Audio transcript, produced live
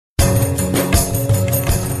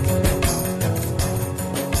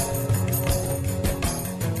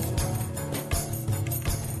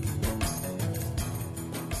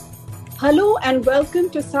Hello and welcome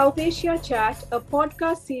to South Asia Chat, a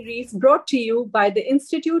podcast series brought to you by the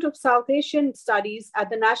Institute of South Asian Studies at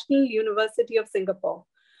the National University of Singapore.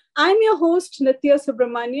 I'm your host, Nithya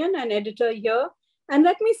Subramanian, an editor here, and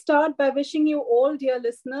let me start by wishing you all, dear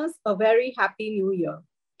listeners, a very happy new year.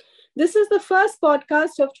 This is the first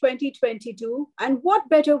podcast of 2022, and what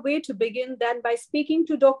better way to begin than by speaking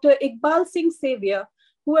to Dr. Iqbal Singh Sevea,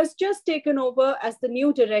 who has just taken over as the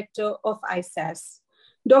new director of ISAS.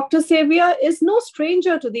 Dr. Sevea is no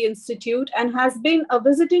stranger to the Institute and has been a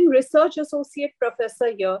visiting research associate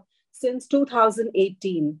professor here since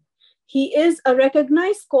 2018. He is a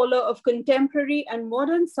recognized scholar of contemporary and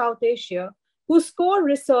modern South Asia, whose core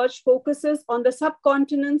research focuses on the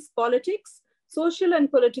subcontinent's politics, social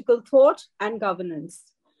and political thought, and governance.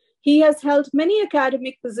 He has held many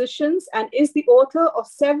academic positions and is the author of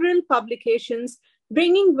several publications,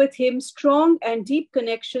 bringing with him strong and deep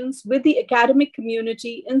connections with the academic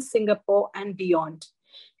community in Singapore and beyond.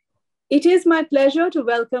 It is my pleasure to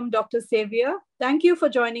welcome Dr. Sevea. Thank you for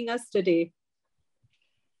joining us today.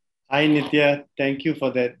 Hi, Nithya. Thank you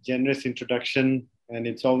for that generous introduction, and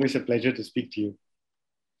it's always a pleasure to speak to you.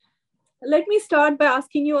 Let me start by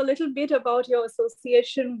asking you a little bit about your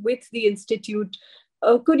association with the Institute.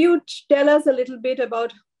 Could you tell us a little bit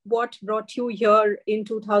about what brought you here in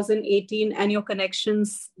 2018 and your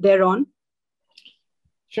connections thereon?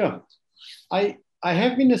 Sure. I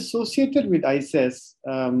have been associated with ISAS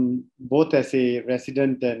both as a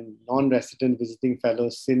resident and non-resident visiting fellow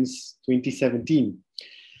since 2017.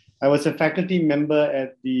 I was a faculty member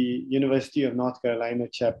at the University of North Carolina,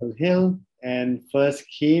 Chapel Hill, and first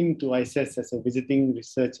came to ISAS as a visiting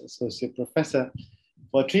research associate professor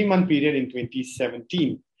for a 3-month period in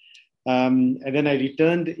 2017. And then I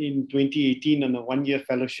returned in 2018 on a 1-year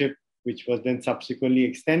fellowship, which was then subsequently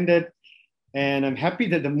extended. And I'm happy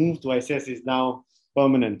that the move to ISAS is now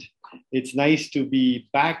permanent. It's nice to be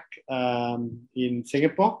back in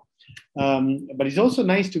Singapore, but it's also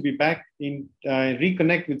nice to be back in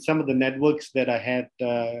reconnect with some of the networks that I had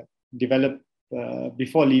developed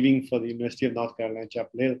before leaving for the University of North Carolina,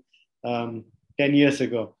 Chapel Hill 10 years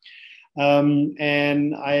ago.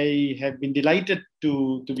 And I have been delighted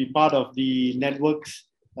to be part of the networks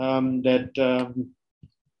that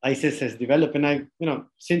ISAS has developed. And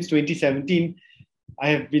since 2017, I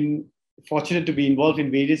have been fortunate to be involved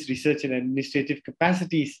in various research and administrative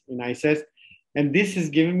capacities in ISAS. And this has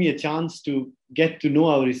given me a chance to get to know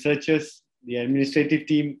our researchers, the administrative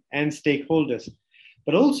team, and stakeholders.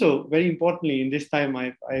 But also, very importantly, in this time,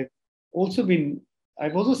 I've also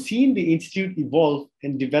seen the Institute evolve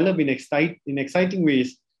and develop in exciting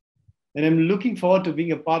ways. And I'm looking forward to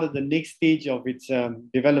being a part of the next stage of its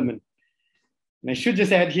development. And I should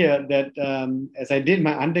just add here that as I did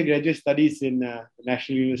my undergraduate studies in the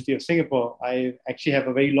National University of Singapore, I actually have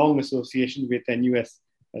a very long association with NUS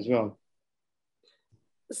as well.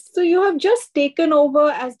 So you have just taken over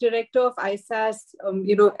as director of ISAS,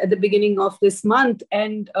 at the beginning of this month.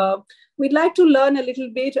 And we'd like to learn a little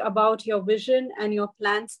bit about your vision and your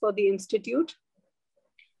plans for the Institute.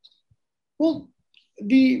 Well,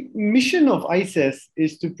 the mission of ISAS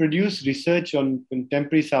is to produce research on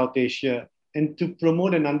contemporary South Asia and to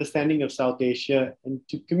promote an understanding of South Asia and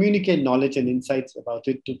to communicate knowledge and insights about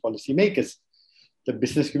it to policymakers, the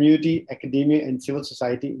business community, academia, and civil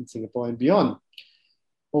society in Singapore and beyond.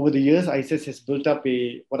 Over the years, ISAS has built up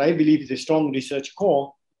what I believe is a strong research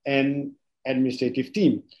core and administrative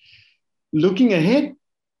team. Looking ahead,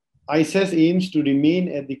 ISAS aims to remain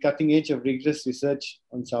at the cutting edge of rigorous research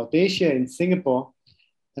on South Asia and Singapore,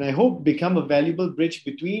 and I hope become a valuable bridge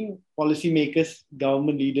between policymakers,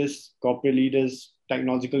 government leaders, corporate leaders,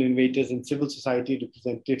 technological innovators, and civil society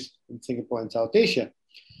representatives in Singapore and South Asia.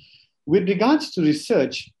 With regards to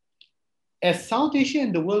research, as South Asia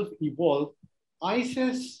and the world evolve,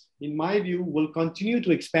 ISAS, in my view, will continue to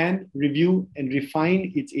expand, review, and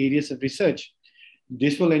refine its areas of research.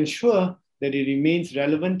 This will ensure that it remains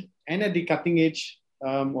relevant and at the cutting edge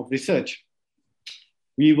of research.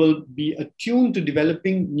 We will be attuned to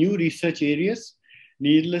developing new research areas.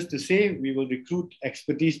 Needless to say, we will recruit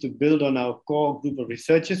expertise to build on our core group of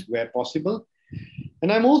researchers where possible.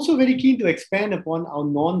 And I'm also very keen to expand upon our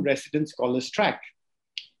non-resident scholars track.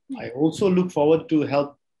 I also look forward to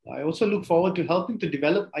helping to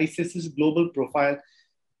develop ISAS's global profile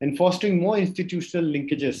and fostering more institutional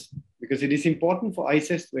linkages, because it is important for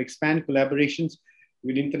ISAS to expand collaborations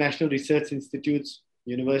with international research institutes,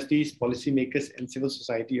 universities, policymakers, and civil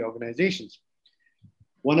society organizations.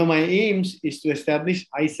 One of my aims is to establish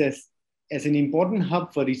ISAS as an important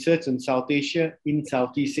hub for research on South Asia in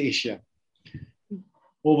Southeast Asia.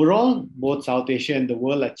 Overall, both South Asia and the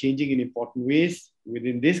world are changing in important ways,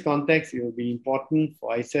 Within this context, it will be important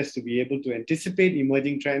for ICES to be able to anticipate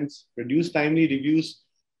emerging trends, produce timely reviews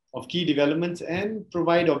of key developments, and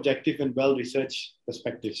provide objective and well-researched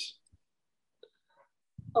perspectives.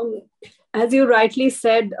 As you rightly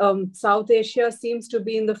said, South Asia seems to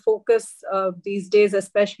be in the focus these days,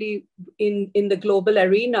 especially in the global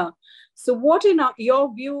arena. So what, in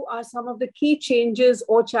your view, are some of the key changes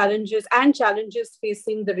or challenges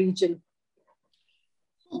facing the region?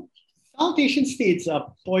 South Asian states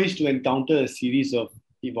are poised to encounter a series of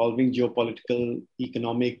evolving geopolitical,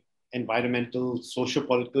 economic, environmental,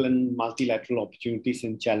 socio-political, and multilateral opportunities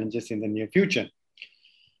and challenges in the near future.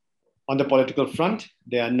 On the political front,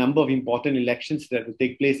 there are a number of important elections that will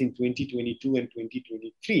take place in 2022 and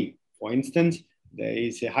 2023. For instance, there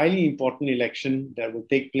is a highly important election that will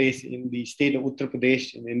take place in the state of Uttar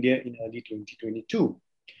Pradesh in India in early 2022.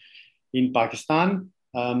 In Pakistan,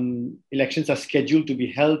 elections are scheduled to be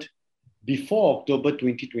held before October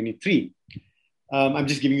 2023. I'm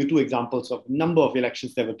just giving you two examples of a number of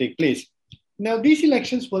elections that will take place. Now, these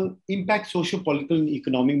elections will impact socio-political and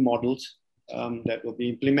economic models that will be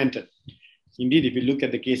implemented. Indeed, if you look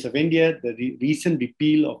at the case of India, the recent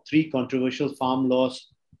repeal of 3 controversial farm laws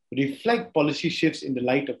reflect policy shifts in the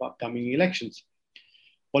light of upcoming elections.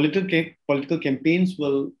 Political campaigns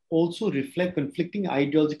will also reflect conflicting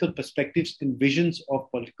ideological perspectives and visions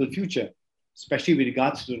of political future, especially with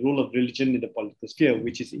regards to the role of religion in the political sphere,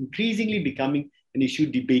 which is increasingly becoming an issue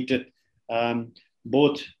debated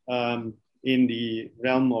both in the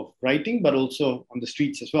realm of writing, but also on the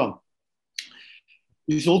streets as well.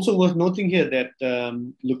 It's also worth noting here that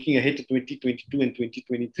looking ahead to 2022 and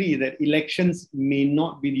 2023, that elections may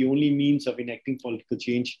not be the only means of enacting political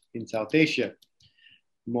change in South Asia.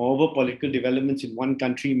 Moreover, political developments in one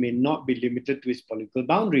country may not be limited to its political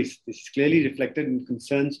boundaries. This is clearly reflected in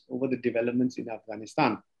concerns over the developments in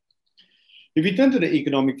Afghanistan. If we turn to the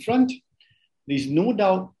economic front, there is no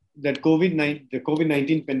doubt that the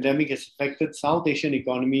COVID-19 pandemic has affected South Asian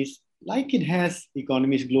economies like it has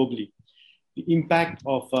economies globally. The impact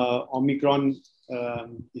of Omicron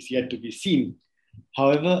is yet to be seen.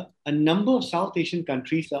 However, a number of South Asian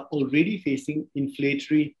countries are already facing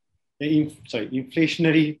inflationary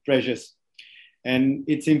pressures. And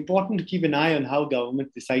it's important to keep an eye on how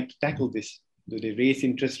governments decide to tackle this. Do they raise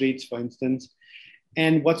interest rates, for instance?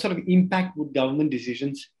 And what sort of impact would government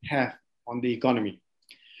decisions have on the economy?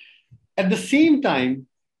 At the same time,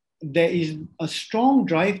 there is a strong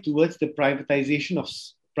drive towards the privatization of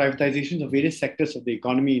various sectors of the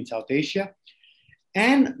economy in South Asia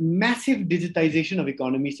and massive digitization of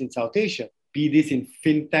economies in South Asia, be this in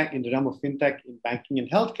fintech, in the realm of fintech, in banking and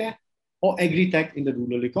healthcare, or agri-tech in the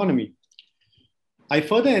rural economy. I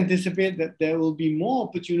further anticipate that there will be more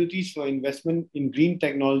opportunities for investment in green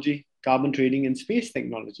technology, carbon trading, and space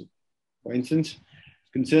technology. For instance,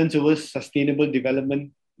 concerns over sustainable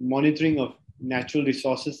development, monitoring of natural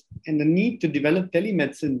resources, and the need to develop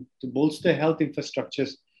telemedicine to bolster health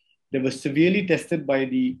infrastructures that were severely tested by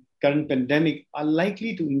the current pandemic are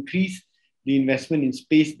likely to increase the investment in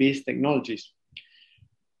space-based technologies.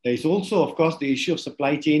 There is also, of course, the issue of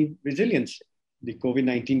supply chain resilience. The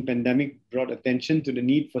COVID-19 pandemic brought attention to the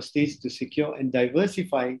need for states to secure and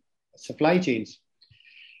diversify supply chains.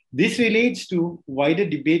 This relates to wider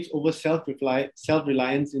debates over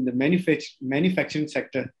self-reliance in the manufacturing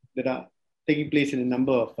sector that are taking place in a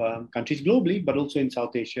number of countries globally, but also in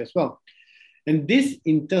South Asia as well. And this,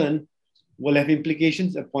 in turn, will have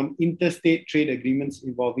implications upon interstate trade agreements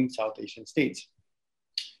involving South Asian states.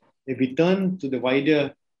 If we turn to the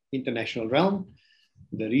wider international realm,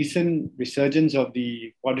 the recent resurgence of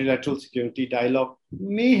the quadrilateral security dialogue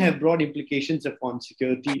may have broad implications upon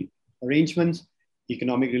security arrangements,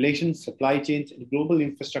 economic relations, supply chains, and global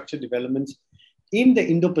infrastructure developments in the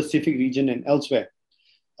Indo-Pacific region and elsewhere.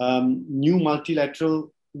 New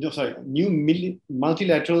multilateral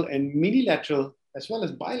and minilateral, as well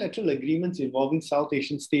as bilateral agreements involving South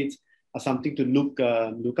Asian states are something to look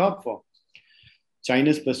out for.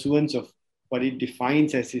 China's pursuance of what it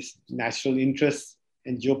defines as its national interests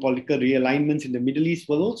and geopolitical realignments in the Middle East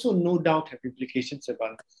will also no doubt have implications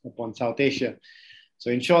upon South Asia. So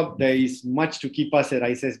in short, there is much to keep us at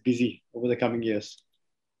ICES busy over the coming years.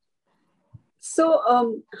 So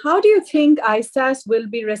how do you think ICES will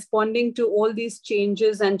be responding to all these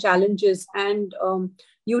changes and challenges? And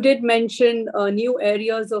you did mention new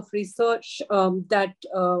areas of research that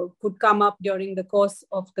could come up during the course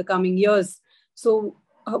of the coming years. So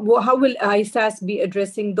how will ICES be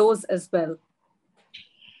addressing those as well?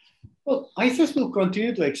 Well, ICES will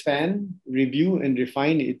continue to expand, review, and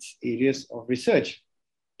refine its areas of research.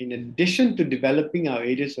 In addition to developing our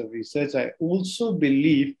areas of research, I also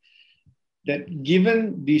believe that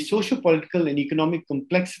given the socio-political and economic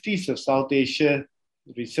complexities of South Asia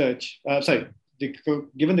research,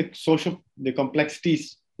 given the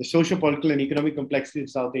complexities, the socio-political and economic complexities of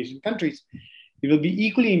South Asian countries, it will be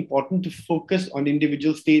equally important to focus on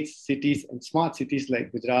individual states, cities, and smart cities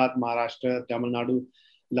like Gujarat, Maharashtra, Tamil Nadu,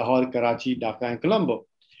 Lahore, Karachi, Dhaka, and Colombo.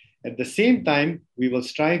 At the same time, we will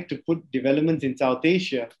strive to put developments in South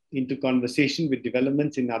Asia into conversation with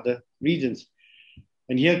developments in other regions.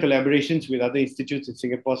 And here, collaborations with other institutes in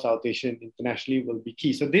Singapore, South Asia, and internationally will be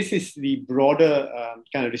key. So this is the broader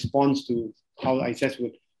kind of response to how ISAS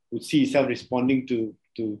would see itself responding to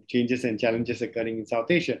changes and challenges occurring in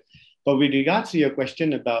South Asia. But with regards to your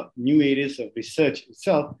question about new areas of research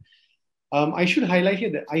itself, I should highlight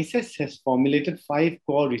here that ISAS has formulated 5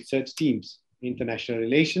 core research teams: international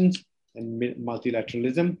relations and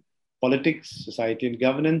multilateralism, politics, society and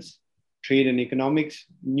governance, trade and economics,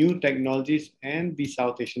 new technologies, and the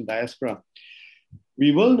South Asian diaspora.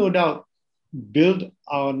 We will no doubt build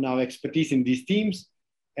on our expertise in these teams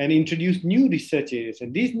and introduce new research areas.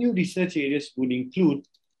 And these new research areas would include,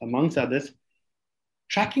 amongst others,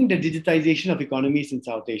 tracking the digitization of economies in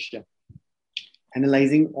South Asia,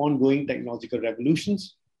 analyzing ongoing technological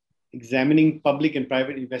revolutions, examining public and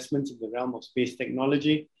private investments in the realm of space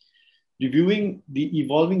technology, reviewing the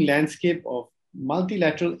evolving landscape of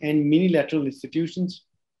multilateral and minilateral institutions,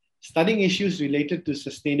 studying issues related to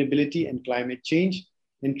sustainability and climate change,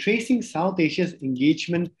 and tracing South Asia's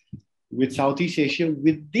engagement with Southeast Asia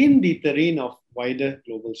within the terrain of wider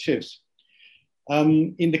global shifts.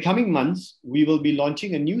 In the coming months, we will be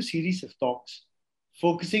launching a new series of talks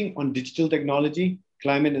focusing on digital technology,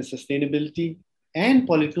 climate and sustainability, and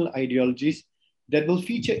political ideologies that will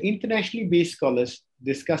feature internationally based scholars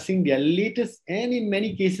discussing their latest and in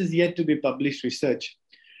many cases yet to be published research.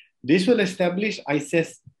 This will establish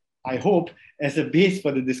ISAS, I hope, as a base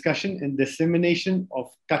for the discussion and dissemination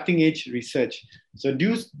of cutting-edge research. So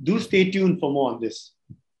do stay tuned for more on this.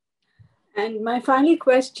 And my final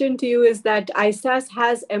question to you is that ISAS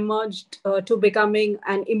has emerged to becoming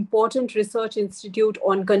an important research institute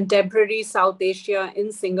on contemporary South Asia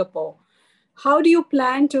in Singapore. How do you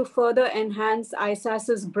plan to further enhance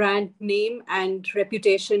ISAS's brand name and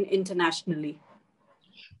reputation internationally?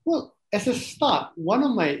 Well, as a start, one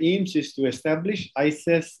of my aims is to establish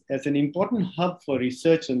ISAS as an important hub for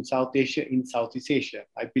research on South Asia in Southeast Asia.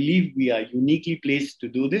 I believe we are uniquely placed to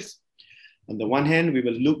do this. On the one hand, we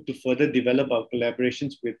will look to further develop our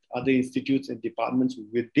collaborations with other institutes and departments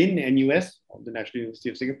within NUS, or the National University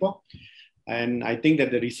of Singapore. And I think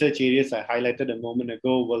that the research areas I highlighted a moment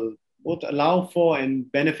ago will both allow for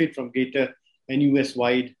and benefit from greater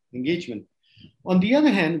NUS-wide engagement. On the other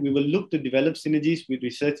hand, we will look to develop synergies with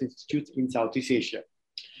research institutes in Southeast Asia.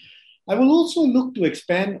 I will also look to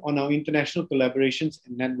expand on our international collaborations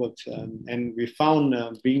and networks. And we found,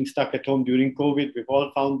 being stuck at home during COVID, we've all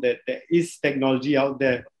found that there is technology out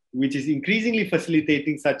there which is increasingly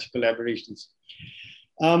facilitating such collaborations.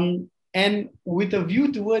 And with a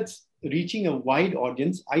view towards reaching a wide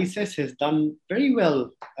audience, ISAS has done very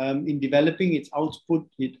well in developing its outputs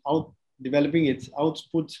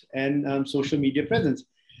and social media presence.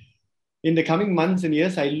 In the coming months and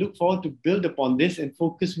years, I look forward to build upon this and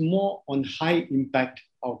focus more on high impact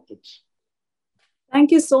outputs.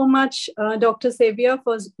 Thank you so much, Dr. Sevea,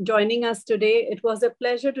 for joining us today. It was a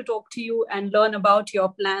pleasure to talk to you and learn about your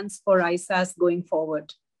plans for ISAS going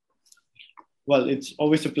forward. Well, it's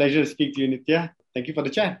always a pleasure to speak to you, Nithya. Thank you for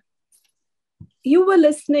the chat. You were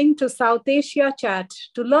listening to South Asia Chat.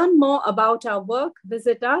 To learn more about our work,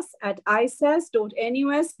 visit us at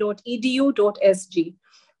isas.nus.edu.sg.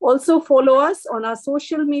 Also follow us on our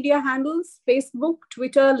social media handles, Facebook,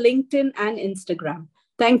 Twitter, LinkedIn, and Instagram.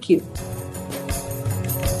 Thank you.